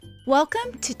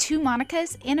Welcome to Two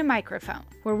Monicas and a Microphone,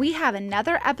 where we have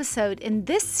another episode in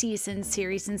this season's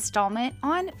series installment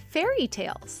on fairy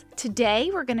tales.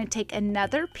 Today, we're going to take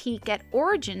another peek at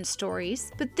origin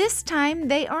stories, but this time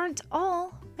they aren't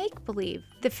all make-believe.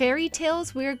 The fairy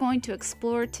tales we're going to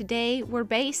explore today were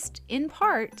based, in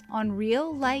part, on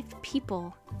real-life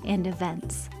people and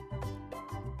events.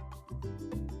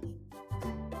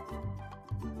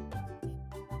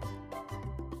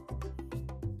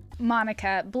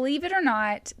 Monica, believe it or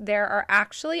not, there are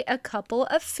actually a couple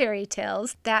of fairy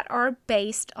tales that are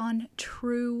based on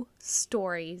true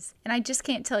stories. And I just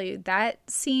can't tell you, that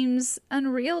seems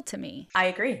unreal to me. I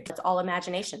agree. It's all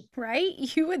imagination. Right?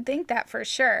 You would think that for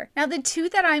sure. Now, the two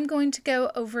that I'm going to go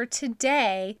over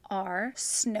today are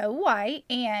Snow White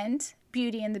and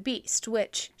Beauty and the Beast,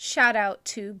 which shout out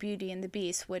to Beauty and the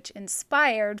Beast, which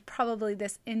inspired probably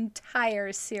this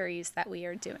entire series that we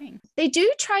are doing. They do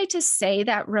try to say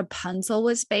that Rapunzel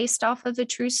was based off of a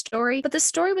true story, but the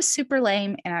story was super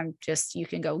lame, and you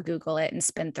can go Google it and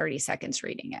spend 30 seconds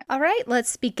reading it. All right,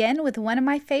 let's begin with one of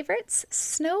my favorites,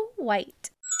 Snow White.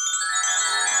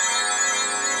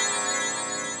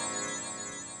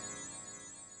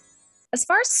 As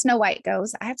far as Snow White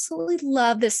goes, I absolutely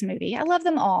love this movie. I love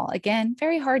them all. Again,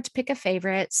 very hard to pick a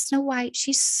favorite. Snow White,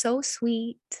 she's so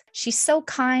sweet. She's so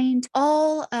kind.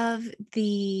 All of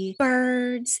the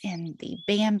birds and the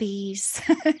Bambis,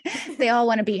 they all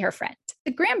want to be her friend.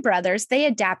 The Grimm brothers, they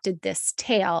adapted this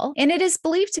tale, and it is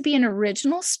believed to be an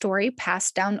original story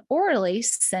passed down orally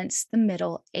since the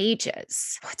Middle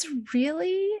Ages. What's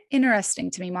really interesting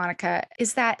to me, Monica,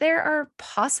 is that there are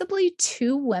possibly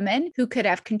two women who could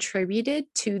have contributed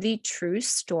to the true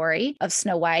story of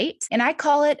Snow White, and I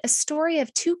call it a story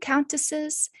of two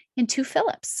countesses and two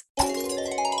Philips.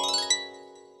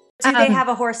 Do they have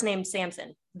a horse named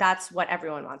Samson? That's what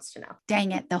everyone wants to know.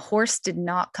 Dang it. The horse did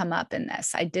not come up in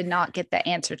this. I did not get the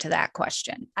answer to that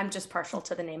question. I'm just partial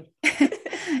to the name.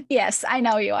 Yes, I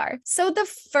know you are. So the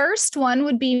first one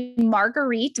would be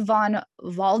Marguerite von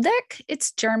Waldeck.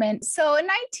 It's German. So in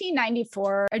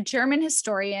 1994, a German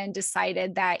historian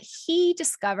decided that he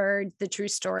discovered the true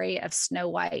story of Snow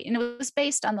White, and it was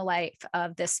based on the life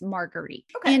of this Marguerite.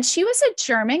 Okay. And she was a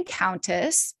German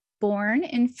countess born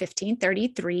in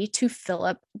 1533 to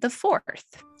Philip IV.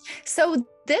 So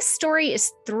this story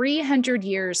is 300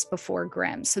 years before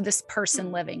Grimm. So this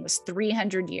person living was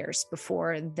 300 years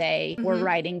before they were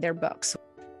writing their books.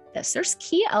 There's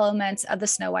key elements of the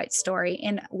Snow White story,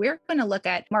 and we're going to look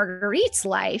at Marguerite's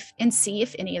life and see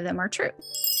if any of them are true.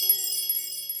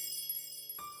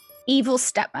 Evil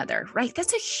stepmother, right?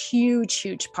 That's a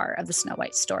huge part of the Snow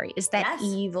White story, is that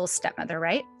evil stepmother,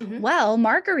 right? Well,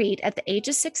 Marguerite at the age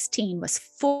of 16 was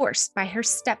forced by her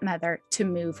stepmother to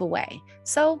move away.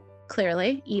 So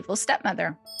clearly, evil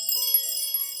stepmother.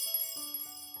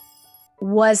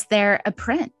 Was there a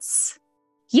prince?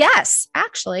 Yes,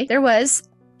 actually, there was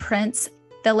Prince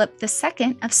Philip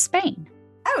II of Spain.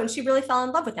 Oh, and she really fell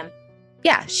in love with him.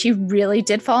 Yeah, she really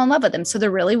did fall in love with him. So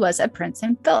there really was a Prince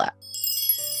named Philip.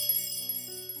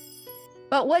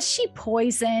 But was she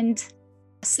poisoned?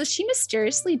 So she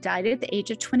mysteriously died at the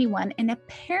age of 21, and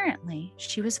apparently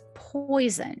she was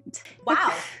poisoned.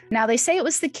 Wow. Now they say it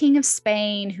was the King of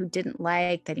Spain who didn't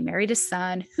like that he married his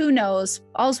son. Who knows?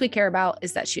 All we care about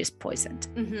is that she was poisoned.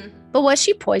 But was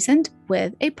she poisoned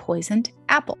with a poisoned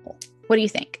apple? What do you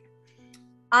think?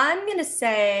 I'm going to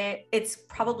say it's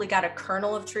probably got a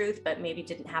kernel of truth, but maybe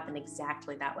didn't happen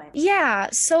exactly that way. Yeah,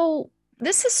 so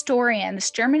this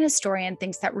German historian,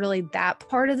 thinks that really that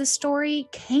part of the story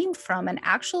came from an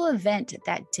actual event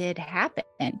that did happen,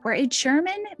 where a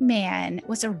German man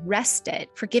was arrested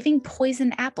for giving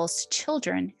poisoned apples to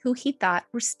children who he thought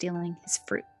were stealing his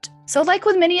fruit. So like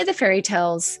with many of the fairy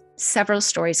tales, several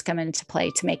stories come into play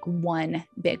to make one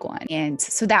big one. And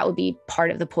so that would be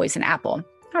part of the poison apple.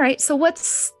 All right, so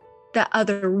what's the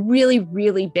other really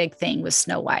big thing with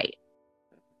Snow White?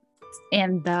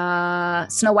 And the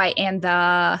Snow White and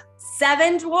the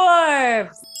Seven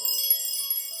Dwarfs.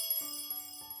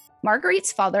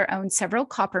 Marguerite's father owned several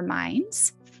copper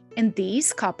mines, and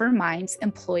these copper mines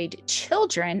employed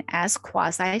children as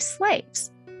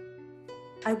quasi-slaves.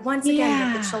 I once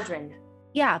again get the children.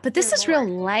 Yeah, but this is real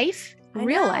life.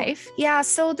 Real life. Yeah,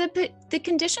 so the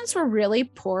conditions were really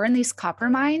poor in these copper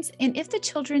mines, and if the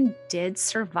children did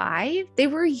survive, they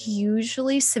were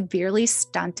usually severely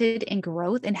stunted in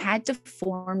growth and had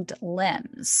deformed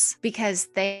limbs because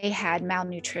they had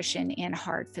malnutrition and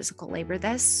hard physical labor.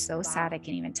 That's so sad, I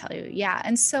can't even tell you. Yeah,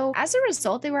 and so as a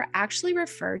result, they were actually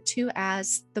referred to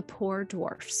as the poor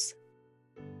dwarfs.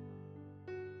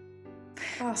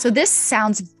 Oh, So this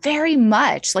sounds very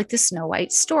much like the Snow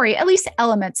White story, at least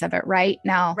elements of it right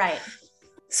now. right.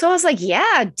 So I was like,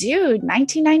 yeah, dude,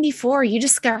 1994, you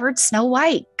discovered Snow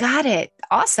White. Got it.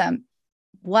 Awesome.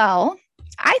 Well,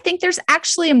 I think there's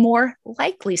actually a more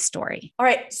likely story. All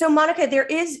right. So, Monica, there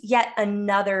is yet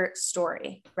another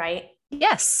story, right?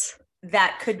 Yes.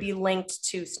 That could be linked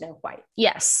to Snow White.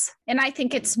 Yes. And I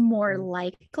think it's more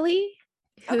likely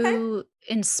who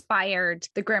inspired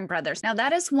the Grimm brothers. Now,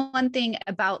 that is one thing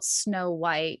about Snow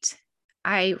White.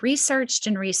 I researched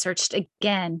and researched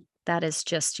again. That is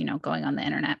just, going on the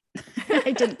internet.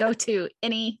 I didn't go to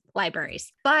any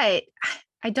libraries, but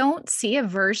I don't see a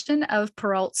version of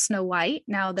Perrault's Snow White.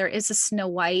 Now, there is a Snow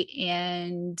White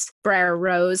and Briar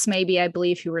Rose, maybe, I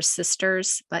believe, who were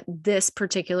sisters. But this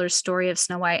particular story of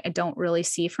Snow White, I don't really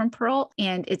see from Perrault.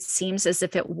 And it seems as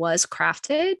if it was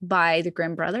crafted by the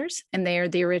Grimm brothers, and they are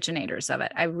the originators of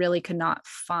it. I really could not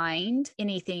find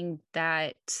anything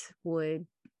that would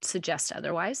suggest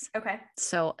otherwise. Okay.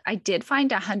 So I did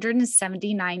find a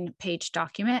 179-page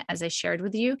document, as I shared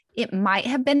with you. It might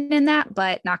have been in that,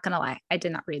 but not going to lie, I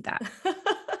did not read that.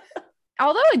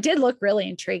 Although it did look really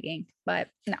intriguing, but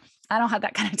no, I don't have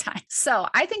that kind of time. So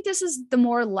I think this is the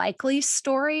more likely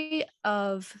story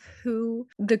of who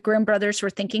the Grimm brothers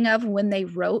were thinking of when they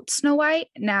wrote Snow White.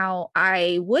 Now,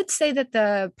 I would say that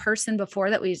the person before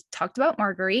that we talked about,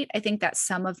 Marguerite, I think that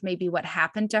some of maybe what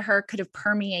happened to her could have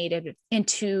permeated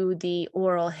into the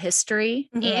oral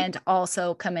history and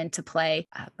also come into play.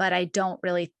 But I don't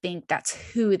really think that's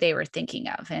who they were thinking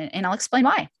of. And I'll explain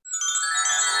why.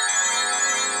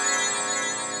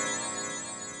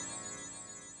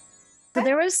 So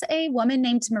there was a woman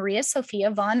named Maria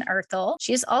Sophia von Erthel.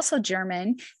 She is also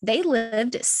German. They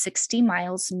lived 60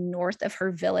 miles north of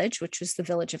her village, which was the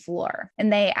village of Lohr.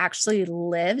 And they actually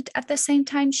lived at the same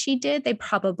time she did. They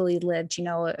probably lived,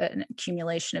 an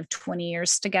accumulation of 20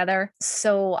 years together.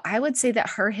 So I would say that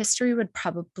her history would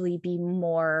probably be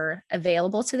more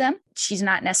available to them. She's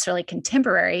not necessarily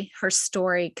contemporary. Her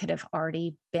story could have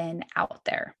already been out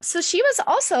there. So she was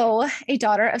also a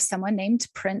daughter of someone named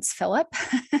Prince Philip.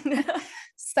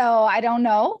 So I don't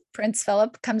know. Prince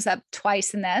Philip comes up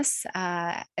twice in this,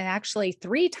 and actually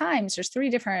 3 times. There's 3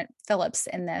 different Philips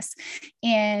in this.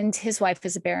 And his wife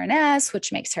is a baroness,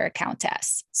 which makes her a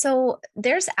countess. So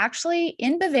there's actually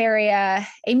in Bavaria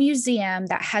a museum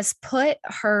that has put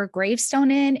her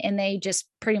gravestone in, and they just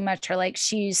pretty much are like,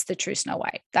 she's the true Snow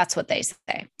White. That's what they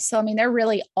say. So, I mean, they're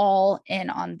really all in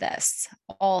on this,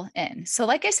 all in. So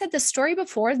like I said, the story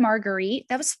before Marguerite,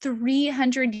 that was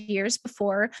 300 years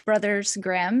before Brothers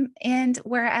Grimm. And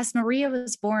whereas Maria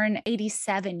was born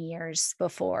 87 years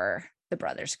before the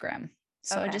Brothers Grimm.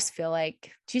 So I just feel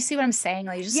like, do you see what I'm saying?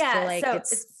 Like, I just feel like so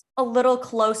it's a little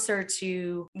closer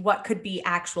to what could be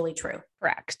actually true.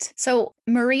 Correct. So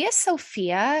Maria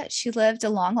Sophia, she lived a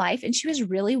long life and she was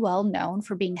really well known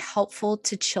for being helpful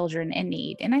to children in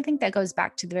need. And I think that goes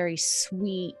back to the very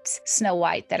sweet Snow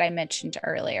White that I mentioned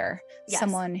earlier. Yes.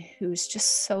 Someone who's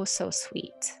just so, so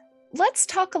sweet. Let's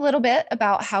talk a little bit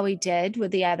about how we did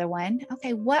with the other one.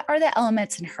 Okay, what are the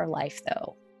elements in her life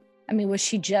though? I mean, was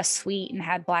she just sweet and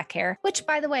had black hair? Which,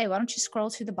 by the way, why don't you scroll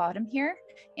to the bottom here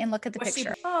and look at the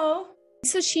picture?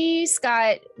 So she's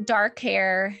got dark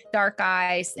hair, dark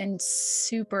eyes, and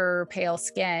super pale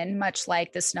skin, much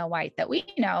like the Snow White that we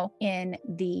know in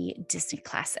the Disney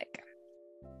classic.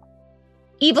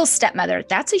 Evil stepmother,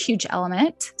 that's a huge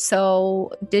element.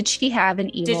 So did she have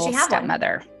an evil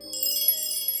stepmother?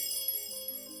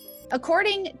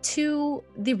 According to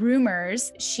the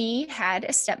rumors, she had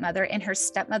a stepmother and her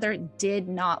stepmother did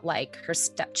not like her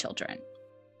stepchildren.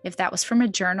 If that was from a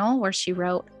journal where she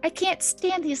wrote, I can't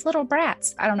stand these little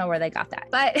brats. I don't know where they got that,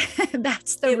 but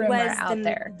that's the rumor out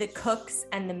there. The cooks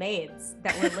and the maids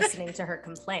that were listening to her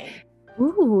complain.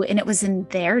 Ooh, and it was in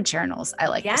their journals. I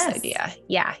like this idea.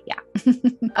 Yeah.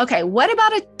 Okay, what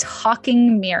about a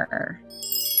talking mirror?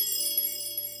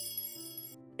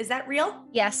 Is that real?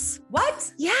 Yes.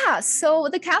 What? Yeah. So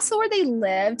the castle where they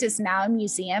lived is now a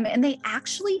museum, and they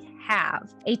actually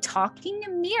have a talking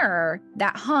mirror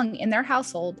that hung in their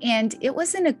household. And it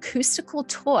was an acoustical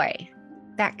toy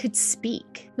that could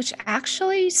speak, which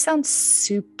actually sounds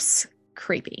soups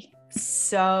creepy.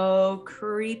 So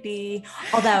creepy.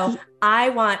 Although I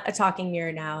want a talking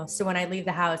mirror now. So when I leave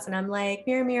the house and I'm like,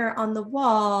 mirror, mirror on the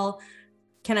wall,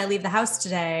 can I leave the house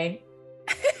today?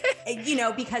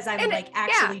 Because I'm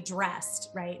actually dressed,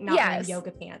 right? Not wearing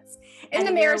yoga pants. And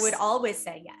the mirror would always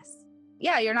say yes.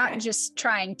 Yeah, you're not just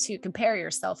trying to compare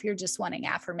yourself. You're just wanting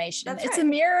affirmation. It's a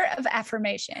mirror of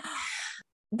affirmation.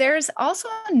 There's also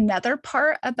another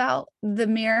part about the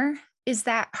mirror is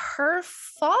that her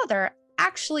father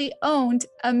actually owned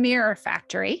a mirror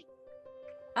factory.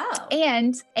 Oh.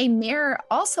 And a mirror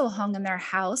also hung in their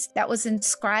house that was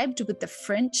inscribed with the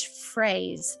French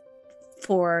phrase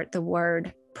for the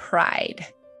word pride.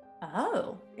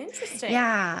 Oh, interesting.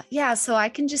 Yeah. So I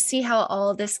can just see how all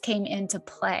of this came into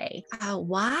play.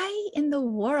 Why in the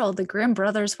world the Grimm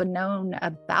brothers would known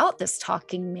about this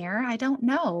talking mirror, I don't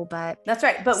know, but that's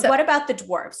right. But what about the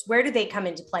dwarves? Where do they come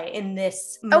into play in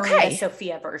this Maria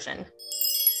Sophia version?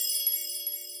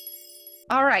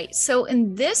 All right. So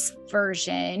in this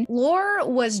version, Lore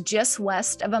was just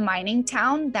west of a mining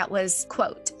town that was,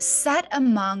 quote, set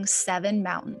among 7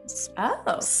 mountains.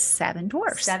 Oh. 7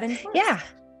 dwarfs. 7 dwarfs.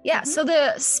 Yeah. So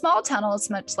the small tunnels,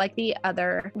 much like the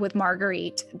other with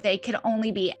Marguerite, they could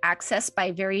only be accessed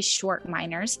by very short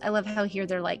miners. I love how here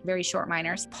they're like very short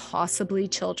miners, possibly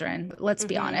children, let's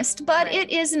be honest. But it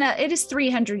is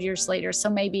 300 years later. So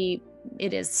maybe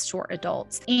it is short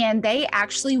adults. And they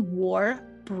actually wore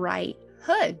bright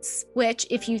hoods, which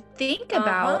if you think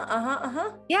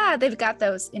about, yeah, they've got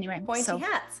those anyway. Pointy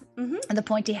hats. And the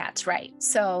pointy hats, right.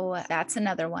 So that's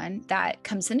another one that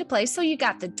comes into play. So you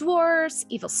got the dwarves,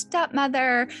 evil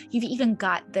stepmother, you've even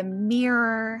got the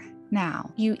mirror.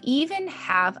 Now, you even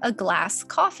have a glass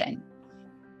coffin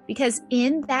because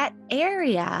in that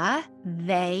area,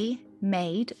 they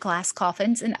made glass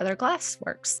coffins and other glass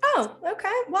works. Oh, okay.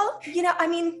 Well,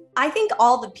 I think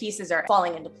all the pieces are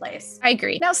falling into place. I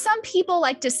agree. Now, some people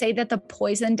like to say that the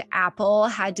poisoned apple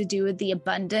had to do with the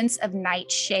abundance of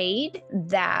nightshade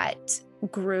that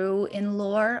grew in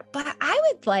Lore, but I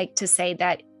would like to say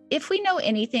that if we know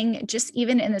anything, just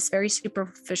even in this very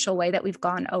superficial way that we've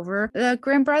gone over the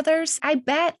Grimm brothers, I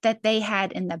bet that they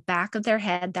had in the back of their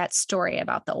head that story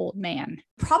about the old man.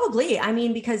 Probably.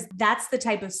 Because that's the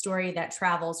type of story that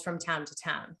travels from town to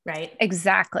town, right?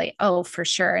 Exactly. Oh, for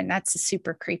sure. And that's a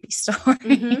super creepy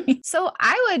story. So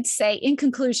I would say in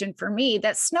conclusion for me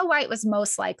that Snow White was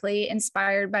most likely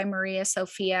inspired by Maria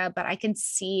Sophia, but I can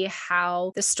see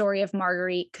how the story of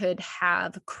Marguerite could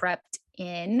have crept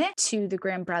in to the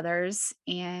Grimm brothers.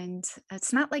 And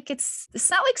it's not like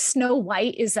Snow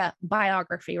White is a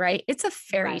biography, right? It's a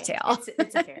fairy tale.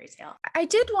 It's a fairy tale. I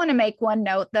did want to make one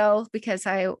note though, because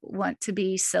I want to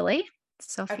be silly.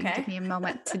 So if you can give me a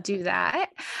moment to do that.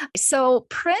 So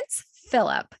Prince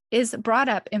Philip is brought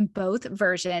up in both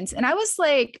versions. And I was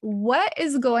like, what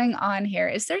is going on here?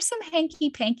 Is there some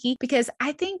hanky panky? Because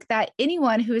I think that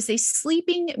anyone who is a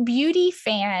Sleeping Beauty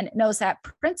fan knows that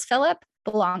Prince Philip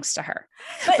belongs to her.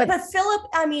 But Philip,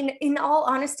 in all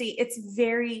honesty, it's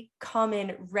very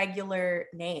common, regular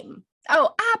name.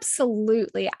 Oh,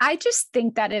 absolutely. I just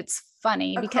think that it's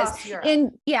funny because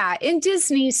in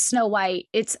Disney's Snow White,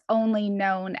 it's only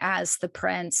known as the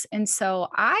prince. And so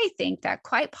I think that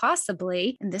quite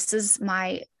possibly, and this is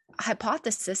my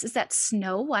hypothesis, is that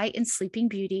Snow White and Sleeping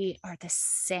Beauty are the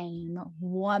same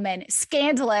woman.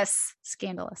 Scandalous.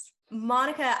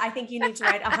 Monica, I think you need to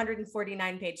write a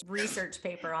 149-page research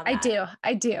paper on that.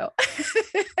 I do.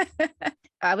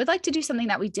 I would like to do something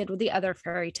that we did with the other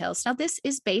fairy tales. Now, this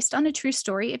is based on a true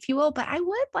story, if you will, but I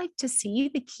would like to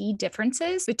see the key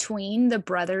differences between the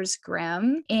Brothers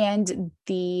Grimm and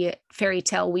the fairy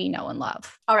tale we know and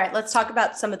love. All right, let's talk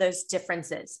about some of those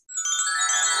differences.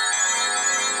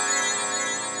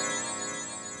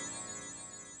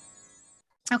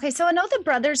 Okay, so I know the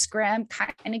Brothers Grimm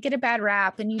kind of get a bad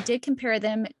rap, and you did compare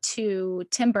them to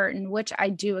Tim Burton, which I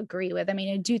do agree with.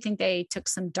 I do think they took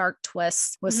some dark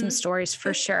twists with some stories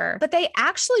for sure. But they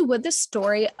actually, with the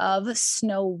story of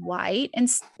Snow White, and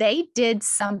they did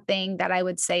something that I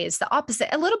would say is the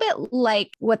opposite, a little bit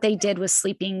like what they did with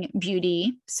Sleeping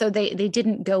Beauty. So they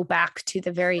didn't go back to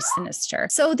the very sinister.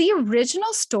 So the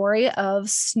original story of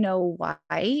Snow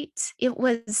White, it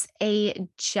was a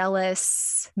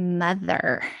jealous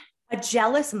mother. A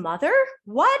jealous mother?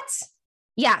 What?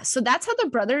 Yeah, so that's how the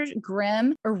Brothers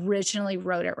Grimm originally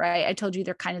wrote it, right? I told you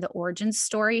they're kind of the origin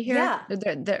story here. Yeah.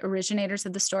 They're the originators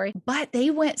of the story. But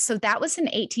so that was in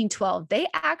 1812. They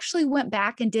actually went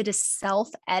back and did a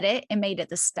self-edit and made it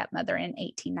the stepmother in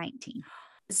 1819.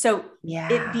 So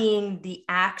it being the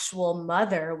actual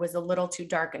mother was a little too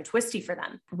dark and twisty for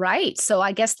them. Right. So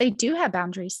I guess they do have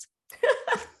boundaries.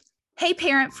 Hey,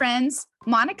 parent friends.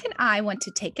 Monica and I want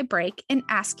to take a break and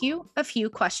ask you a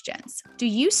few questions. Do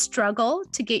you struggle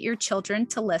to get your children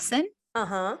to listen?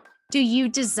 Uh-huh. Do you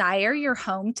desire your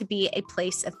home to be a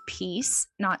place of peace,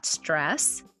 not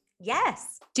stress?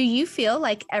 Yes. Do you feel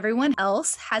like everyone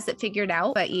else has it figured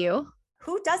out but you?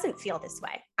 Who doesn't feel this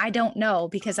way? I don't know,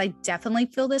 because I definitely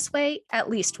feel this way at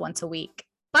least once a week.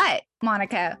 But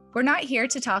Monica, we're not here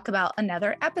to talk about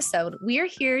another episode. We're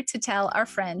here to tell our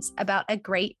friends about a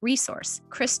great resource,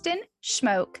 Kristen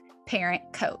Schmoke parent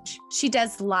coach. She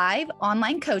does live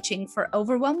online coaching for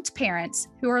overwhelmed parents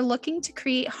who are looking to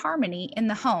create harmony in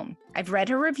the home. I've read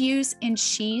her reviews and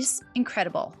she's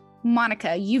incredible.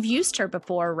 Monica, you've used her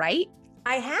before, right?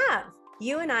 I have.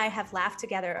 You and I have laughed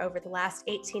together over the last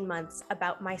 18 months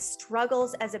about my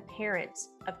struggles as a parent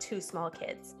of 2 small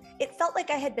kids. It felt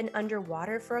like I had been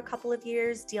underwater for a couple of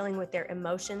years dealing with their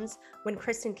emotions when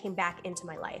Kristen came back into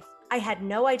my life. I had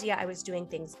no idea I was doing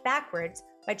things backwards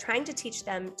by trying to teach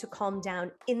them to calm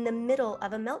down in the middle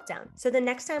of a meltdown. So the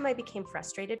next time I became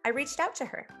frustrated, I reached out to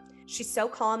her. She's so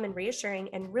calm and reassuring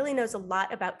and really knows a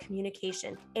lot about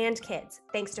communication and kids,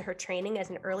 thanks to her training as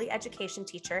an early education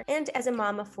teacher and as a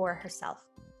mom of 4 herself.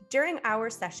 During our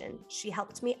session, she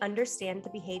helped me understand the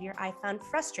behavior I found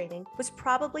frustrating was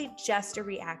probably just a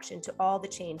reaction to all the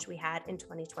change we had in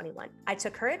 2021. I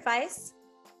took her advice,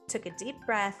 took a deep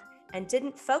breath, and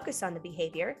didn't focus on the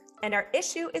behavior, and our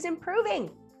issue is improving.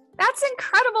 That's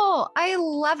incredible. I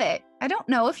love it. I don't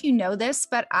know if you know this,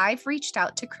 but I've reached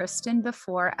out to Kristen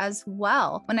before as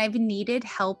well when I've needed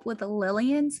help with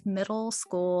Lillian's middle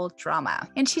school drama,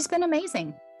 and she's been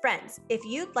amazing. Friends, if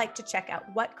you'd like to check out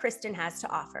what Kristen has to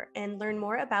offer and learn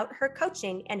more about her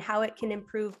coaching and how it can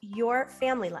improve your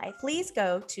family life, please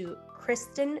go to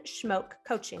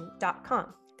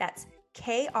KristenSchmokeCoaching.com. That's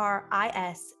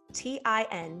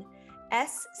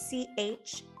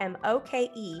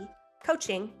KristenSchmoke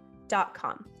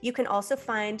coaching.com. You can also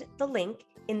find the link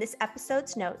in this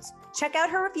episode's notes. Check out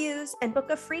her reviews and book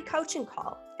a free coaching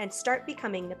call and start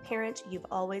becoming the parent you've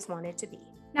always wanted to be.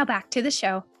 Now back to the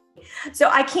show. So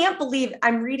I can't believe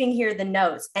I'm reading here the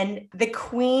notes, and the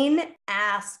queen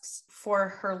asks for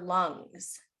her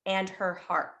lungs and her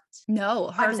heart.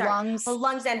 No, her lungs. Her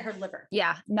lungs and her liver.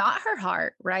 Yeah, not her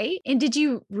heart, right? And did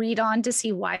you read on to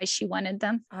see why she wanted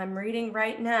them? I'm reading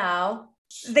right now.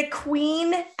 The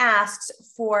queen asks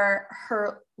for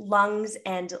her lungs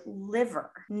and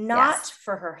liver, not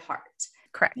for her heart.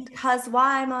 Correct. Because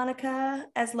why, Monica?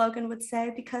 As Logan would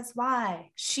say, because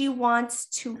why? She wants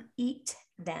to eat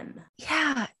them.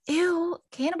 Yeah. Ew.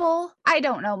 Cannibal. I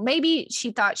don't know. Maybe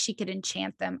she thought she could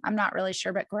enchant them. I'm not really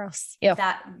sure, but gross. Ew.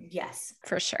 Yes.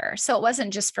 For sure. So it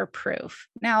wasn't just for proof.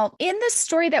 Now, in the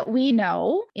story that we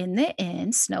know, in the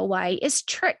end, Snow White is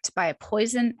tricked by a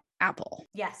poison apple.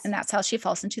 Yes. And that's how she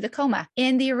falls into the coma.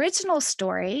 In the original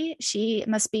story, she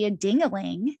must be a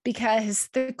ding-a-ling because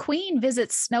the queen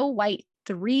visits Snow White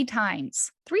 3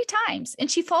 times, and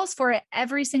she falls for it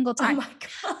every single time. Oh my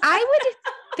God. I would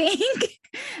think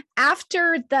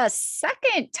after the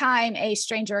second time a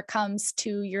stranger comes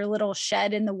to your little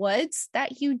shed in the woods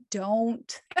that you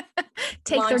don't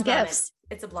take blonde their moment. gifts.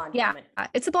 It's a blonde Yeah, moment.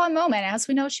 it's a blonde moment. As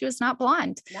we know, she was not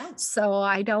blonde. No. So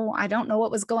I don't know what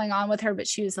was going on with her, but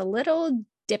she was a little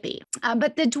dippy.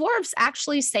 But the dwarves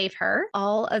actually save her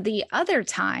all of the other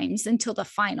times until the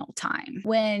final time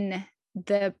when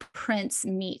the prince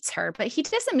meets her, but he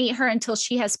doesn't meet her until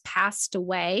she has passed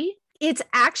away. It's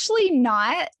actually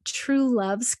not true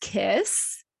love's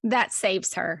kiss that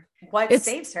saves her. What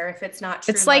saves her if it's not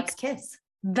true it's love's like kiss?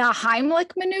 The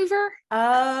Heimlich maneuver.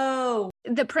 Oh.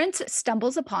 The prince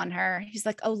stumbles upon her. He's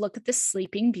like, oh, look at this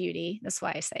sleeping beauty. That's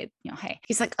why I say, hey.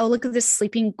 He's like, oh, look at this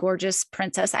sleeping, gorgeous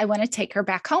princess. I want to take her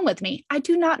back home with me. I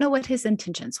do not know what his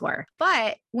intentions were.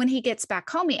 But when he gets back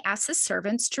home, he asks his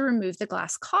servants to remove the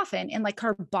glass coffin, and like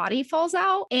her body falls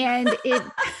out and it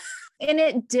and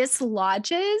it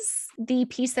dislodges the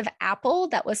piece of apple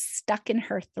that was stuck in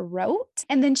her throat.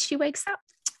 And then she wakes up.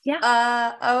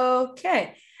 Yeah.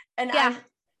 Okay. And yeah.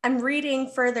 I'm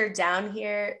reading further down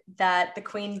here that the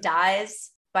queen dies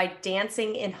by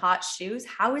dancing in hot shoes.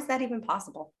 How is that even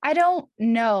possible? I don't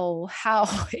know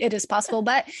how it is possible,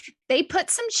 but they put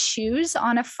some shoes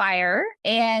on a fire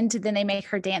and then they make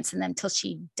her dance in them till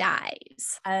she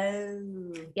dies.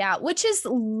 Oh. Yeah, which is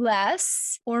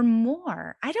less or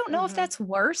more. I don't know if that's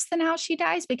worse than how she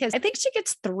dies, because I think she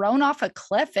gets thrown off a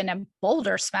cliff and a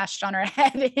boulder smashed on her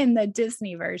head in the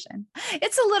Disney version.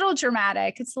 It's a little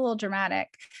dramatic.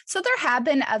 So there have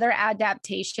been other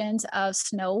adaptations of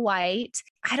Snow White.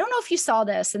 I don't know if you saw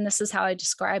this, and this is how I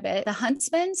describe it. The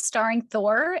Huntsman, starring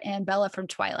Thor and Bella from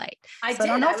Twilight. I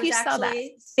don't know if you saw that.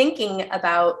 Thinking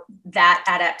about that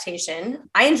adaptation.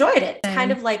 I enjoyed it.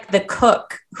 Kind of like the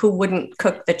cook who wouldn't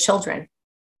cook the children.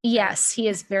 Yes, he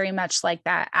is very much like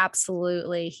that.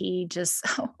 Absolutely. He just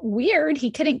weird.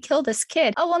 He couldn't kill this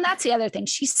kid. Oh, well, and that's the other thing.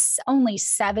 She's only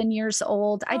 7 years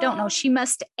old. I don't know. She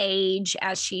must age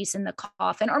as she's in the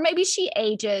coffin, or maybe she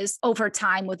ages over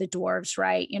time with the dwarves,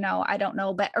 right? I don't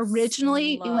know. But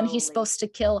originally, when he's supposed to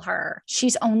kill her,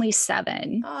 she's only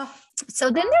 7.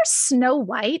 So then there's Snow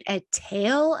White, A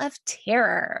Tale of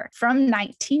Terror from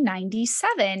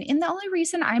 1997. And the only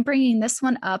reason I'm bringing this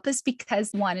one up is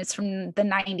because one, it's from the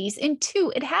 90s, and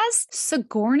two, it has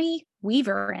Sigourney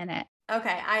Weaver in it.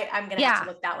 Okay, I'm going to have to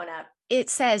look that one up. It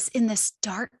says, in this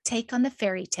dark take on the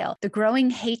fairy tale, the growing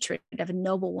hatred of a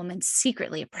noblewoman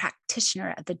secretly a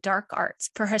practitioner of the dark arts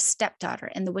for her stepdaughter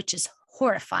and the witch's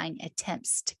horrifying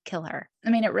attempts to kill her. I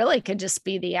mean, it really could just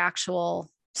be the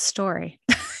actual story.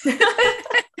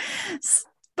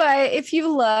 But if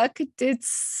you look,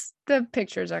 the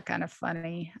pictures are kind of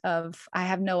funny I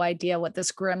have no idea what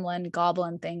this gremlin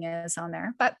goblin thing is on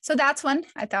there. But so that's one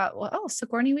I thought, well, oh,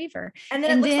 Sigourney Weaver. And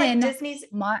then it looks like Disney's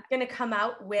going to come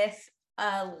out with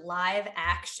a live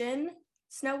action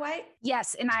Snow White.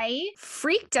 Yes. And I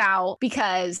freaked out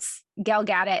because Gal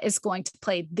Gadot is going to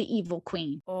play the evil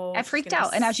queen. Oh, I freaked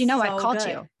out. And as you know, I called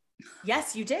you.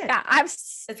 Yes, you did. Yeah,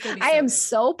 I am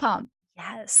so pumped.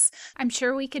 Yes. I'm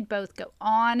sure we could both go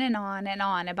on and on and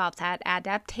on about that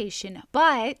adaptation,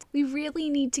 but we really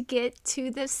need to get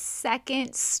to the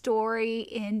second story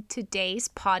in today's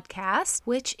podcast,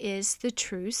 which is the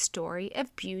true story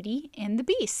of Beauty and the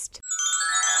Beast.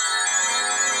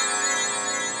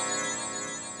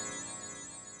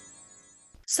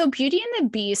 So Beauty and the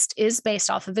Beast is based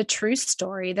off of a true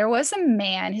story. There was a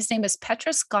man, his name is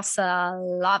Petrus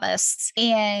Gossalavas,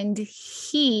 and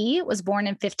he was born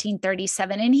in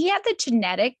 1537, and he had the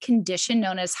genetic condition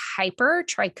known as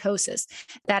hypertrichosis.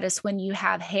 That is when you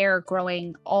have hair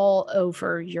growing all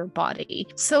over your body.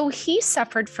 So he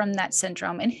suffered from that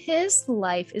syndrome, and his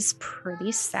life is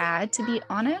pretty sad, to be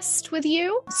honest with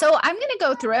you. So I'm going to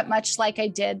go through it much like I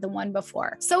did the one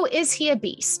before. So is he a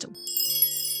beast?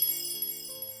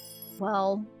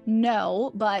 Well,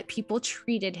 no, but people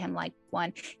treated him like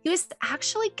one. He was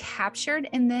actually captured,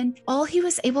 and then all he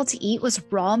was able to eat was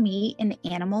raw meat and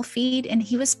animal feed, and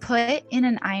he was put in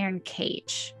an iron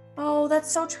cage. Oh,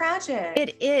 that's so tragic.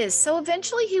 It is. So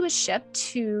eventually he was shipped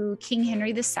to King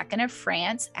Henry II of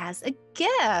France as a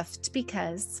gift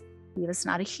because he was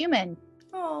not a human.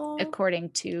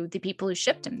 According to the people who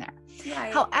shipped him there.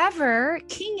 Right. However,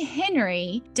 King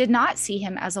Henry did not see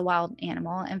him as a wild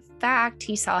animal. In fact,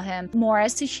 he saw him more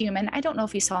as a human. I don't know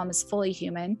if he saw him as fully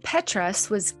human.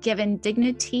 Petrus was given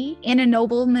dignity and a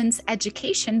nobleman's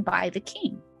education by the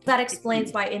king. That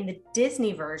explains why in the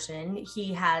Disney version,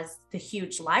 he has the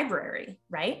huge library,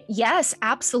 right? Yes,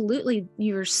 absolutely.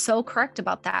 You're so correct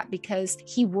about that because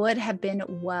he would have been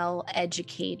well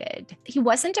educated. He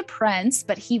wasn't a prince,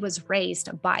 but he was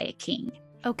raised by a king.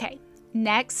 Okay,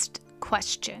 next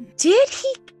question. Did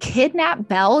he kidnap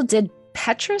Belle? Did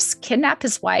Petrus kidnap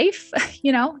his wife?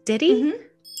 Did he? Mm-hmm.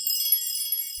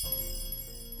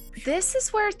 This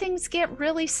is where things get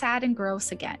really sad and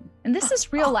gross again. And this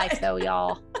is real life though,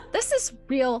 y'all. This is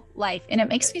real life. And it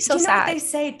makes me so sad. What they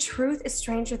say, truth is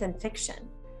stranger than fiction.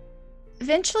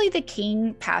 Eventually the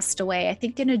king passed away, I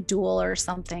think in a duel or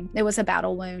something. It was a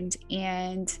battle wound.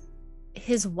 And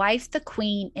his wife, the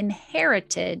queen,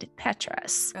 inherited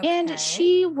Petrus. Okay. And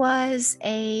she was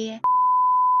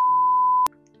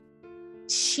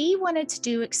She wanted to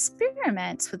do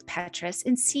experiments with Petrus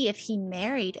and see if he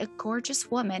married a gorgeous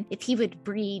woman, if he would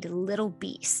breed little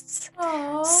beasts.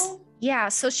 Oh. Yeah,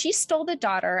 so she stole the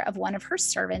daughter of one of her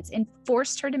servants and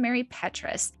forced her to marry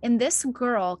Petrus. And this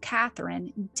girl,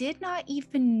 Catherine, did not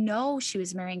even know she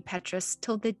was marrying Petrus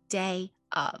till the day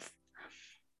of.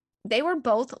 They were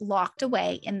both locked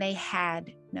away and they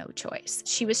had no choice.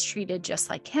 She was treated just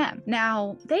like him.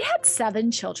 Now, they had 7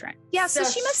 children. Yeah, so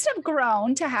she must have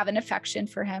grown to have an affection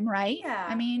for him, right? Yeah.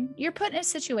 I mean, you're put in a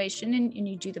situation and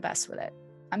you do the best with it,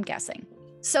 I'm guessing.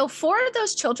 So 4 of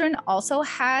those children also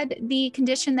had the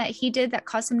condition that he did that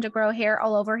caused him to grow hair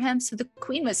all over him. So the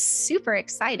queen was super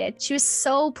excited. She was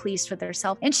so pleased with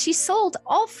herself and she sold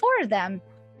all 4 of them.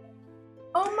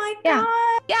 Oh my God.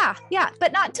 Yeah.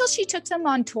 But not until she took them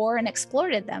on tour and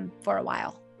explored them for a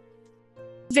while.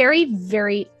 Very,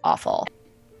 very awful.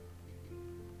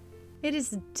 It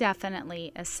is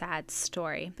definitely a sad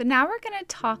story. But now we're going to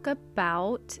talk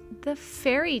about the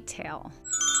fairy tale.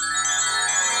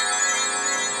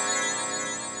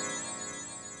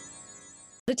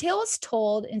 The tale was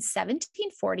told in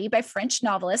 1740 by French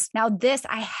novelists. Now this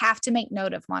I have to make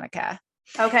note of, Monica.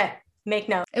 Okay. Make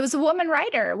note. It was a woman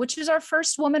writer, which is our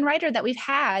first woman writer that we've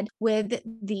had with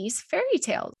these fairy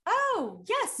tales. Oh,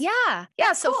 yes. Yeah.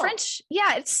 So cool. French,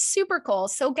 it's super cool.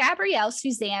 So Gabrielle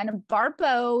Suzanne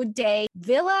Barbeau de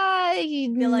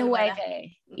Villanueva.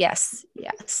 Yes.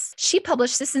 She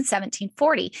published this in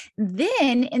 1740.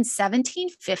 Then in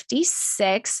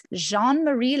 1756,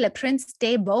 Jean-Marie Le Prince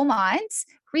de Beaumont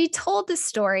retold the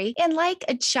story, and like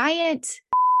a giant,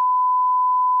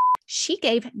 she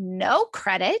gave no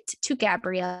credit to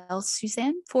Gabrielle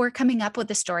Suzanne for coming up with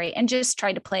the story and just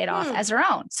tried to play it off as her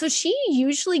own. So she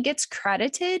usually gets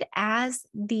credited as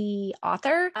the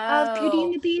author of Beauty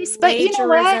and the Beast. But you know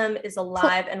what? Plagiarism is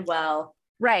alive and well.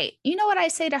 Right. You know what I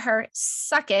say to her?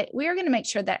 Suck it. We are going to make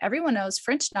sure that everyone knows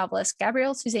French novelist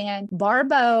Gabrielle Suzanne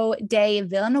Barbeau de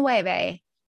Villeneuve.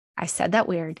 I said that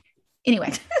weird.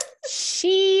 Anyway,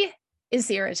 she is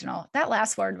the original. That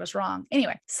last word was wrong.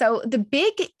 Anyway, so the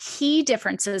big key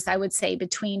differences I would say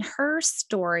between her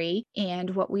story and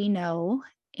what we know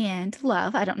and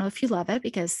love. I don't know if you love it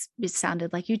because it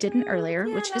sounded like you didn't earlier,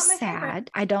 which is sad.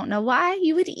 Favorite. I don't know why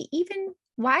you would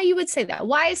why you would say that.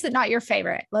 Why is it not your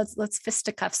favorite? Let's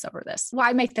fisticuffs over this.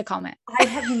 Why make the comment?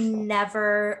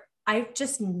 I've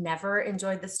just never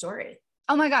enjoyed the story.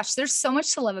 Oh my gosh, there's so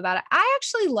much to love about it. I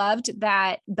actually loved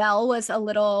that Belle was a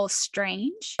little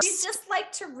strange. She just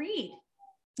liked to read.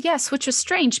 Yes, which was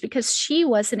strange because she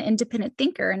was an independent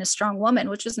thinker and a strong woman,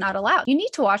 which was not allowed. You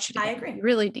need to watch it again. I agree. You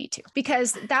really need to,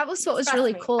 because that was what was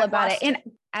really cool about it. And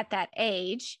at that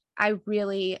age, I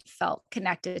really felt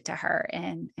connected to her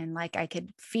and like I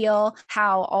could feel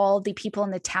how all the people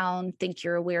in the town think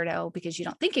you're a weirdo because you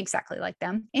don't think exactly like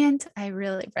them. And I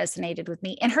really resonated with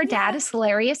me. And her dad is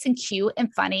hilarious and cute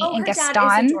and funny. And Gaston,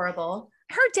 dad is adorable.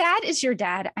 Her dad is your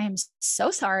dad. I am so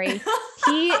sorry.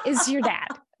 He is your dad.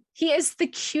 He is the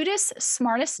cutest,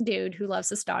 smartest dude who loves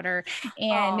his daughter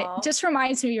and just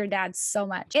reminds me of your dad so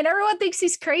much. And everyone thinks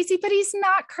he's crazy, but he's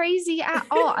not crazy at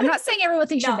all. I'm not saying everyone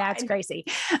thinks your dad's crazy,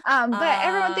 but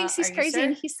everyone thinks he's crazy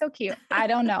and he's so cute. I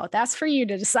don't know. That's for you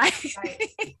to decide.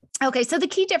 Right. Okay. So the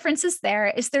key difference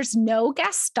there is there's no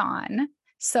Gaston.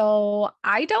 So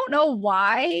I don't know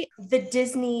why. The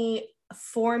Disney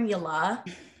formula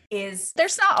is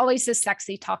there's not always this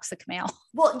sexy toxic male.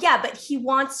 Well, yeah, but he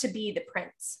wants to be the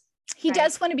prince. He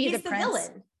does want to be the prince.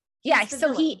 Villain. Yeah,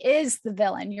 so he is the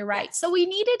villain. You're right. Yes. So we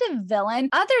needed a villain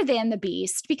other than the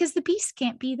Beast because the Beast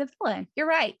can't be the villain. You're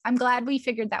right. I'm glad we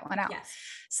figured that one out. Yes.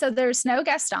 So there's no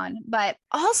Gaston, but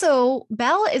also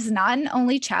Belle is not an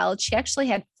only child. She actually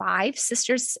had 5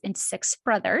 sisters and 6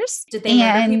 brothers. Did they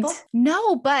murder people?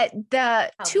 No, but the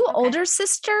 2 older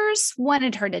sisters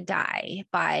wanted her to die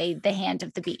by the hand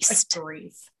of the Beast.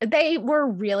 They were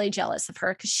really jealous of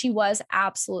her because she was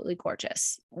absolutely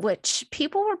gorgeous, which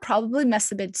people were probably must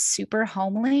have been super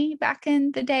homely back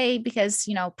in the day because,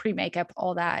 you know, pre-makeup,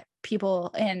 all that, people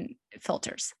and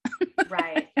filters.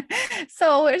 Right.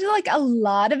 So there's like a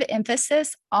lot of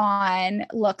emphasis on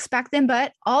looks back then,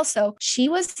 but also she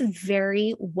was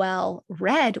very well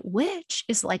read, which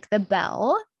is like the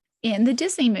Belle in the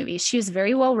Disney movies. She was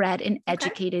very well read and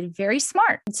educated, very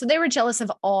smart. So they were jealous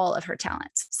of all of her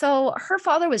talents. So her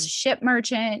father was a ship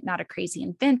merchant, not a crazy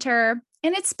inventor.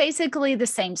 And it's basically the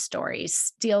same story.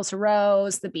 Steals a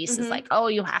rose. The Beast is like, oh,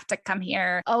 you have to come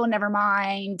here. Oh, never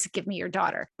mind. Give me your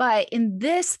daughter. But in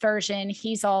this version,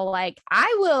 he's all like,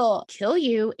 I will kill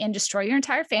you and destroy your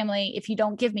entire family if you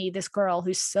don't give me this girl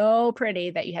who's so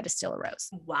pretty that you had to steal a rose.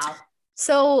 Wow.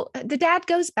 So the dad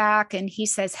goes back and he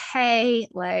says, hey,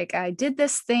 like I did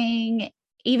this thing.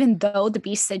 Even though the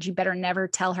Beast said, you better never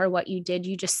tell her what you did,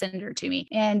 you just send her to me.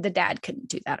 And the dad couldn't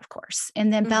do that, of course.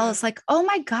 And then Bella's like, oh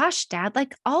my gosh, Dad,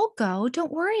 like I'll go.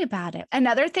 Don't worry about it.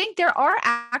 Another thing, there are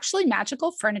actually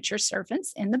magical furniture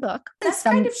servants in the book. That's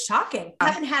kind of shocking. I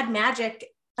haven't had magic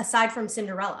aside from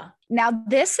Cinderella. Now,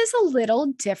 this is a little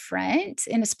different,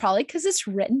 and it's probably because it's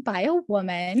written by a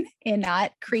woman and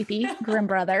not creepy Grimm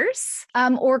brothers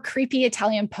or creepy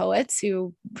Italian poets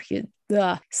who...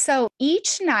 So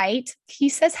each night he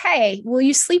says, hey, will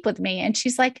you sleep with me? And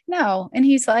she's like, no. And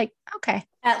he's like, okay.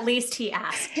 At least he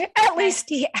asked. At least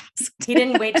he asked. He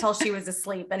didn't wait till she was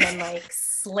asleep and then like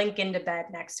slink into bed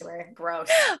next to her. Gross.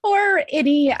 Or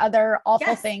any other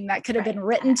awful thing that could have been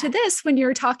written to this when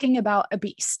you're talking about a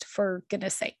beast, for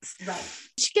goodness sakes. Right.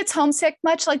 She gets homesick,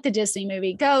 much like the Disney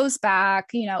movie, goes back,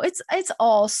 you know, it's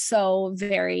all so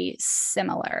very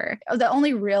similar. The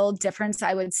only real difference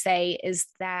I would say is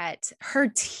that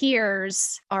her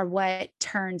tears are what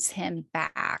turns him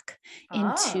back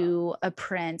into a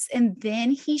prince. And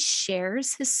then he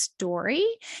shares his story.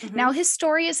 Now his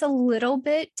story is a little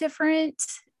bit different.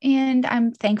 And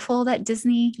I'm thankful that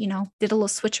Disney, you know, did a little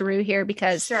switcheroo here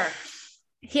because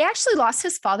he actually lost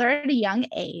his father at a young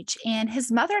age, and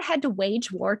his mother had to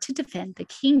wage war to defend the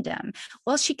kingdom.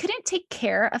 Well, she couldn't take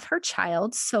care of her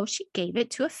child, so she gave it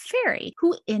to a fairy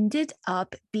who ended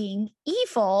up being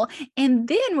evil. And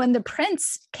then when the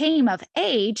prince came of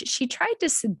age, she tried to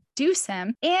seduce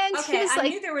him. And he was I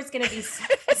like, knew there was going to be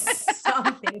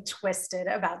something twisted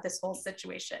about this whole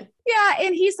situation. Yeah.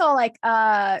 And he's all like,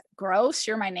 gross,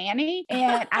 you're my nanny.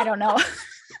 And I don't know.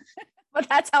 But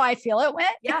that's how I feel it went.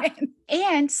 Yeah.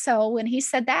 And so when he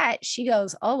said that, she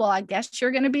goes, oh, well, I guess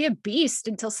you're going to be a beast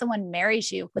until someone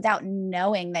marries you without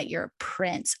knowing that you're a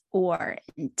prince or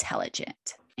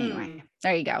intelligent. Anyway,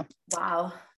 there you go.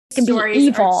 Wow. Can be Stories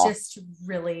evil. are just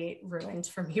really ruined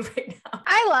for me right now.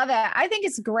 I love it. I think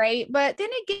it's great. But then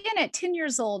again, at 10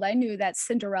 years old, I knew that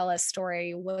Cinderella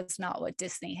story was not what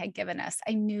Disney had given us.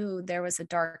 I knew there was a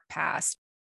dark past.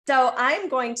 So I'm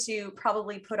going to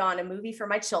probably put on a movie for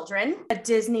my children, a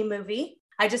Disney movie.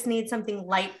 I just need something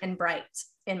light and bright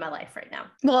in my life right now.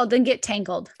 Well, then get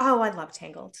Tangled. Oh, I love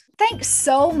Tangled. Thanks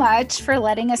so much for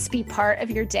letting us be part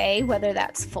of your day, whether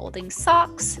that's folding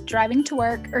socks, driving to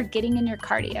work, or getting in your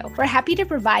cardio. We're happy to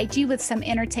provide you with some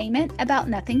entertainment about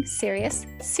nothing serious,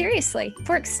 seriously.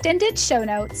 For extended show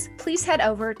notes, please head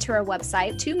over to our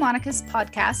website,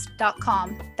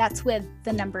 twomonicaspodcast.com. That's with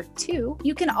the number 2.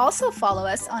 You can also follow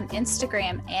us on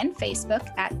Instagram and Facebook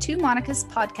at Two Monicas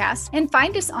Podcast and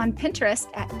find us on Pinterest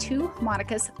at Two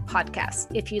Monicas Podcast.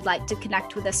 If you'd like to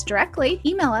connect with us directly,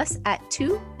 email us at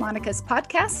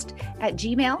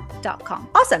twomonicaspodcast@gmail.com.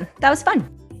 Awesome. That was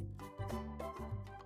fun.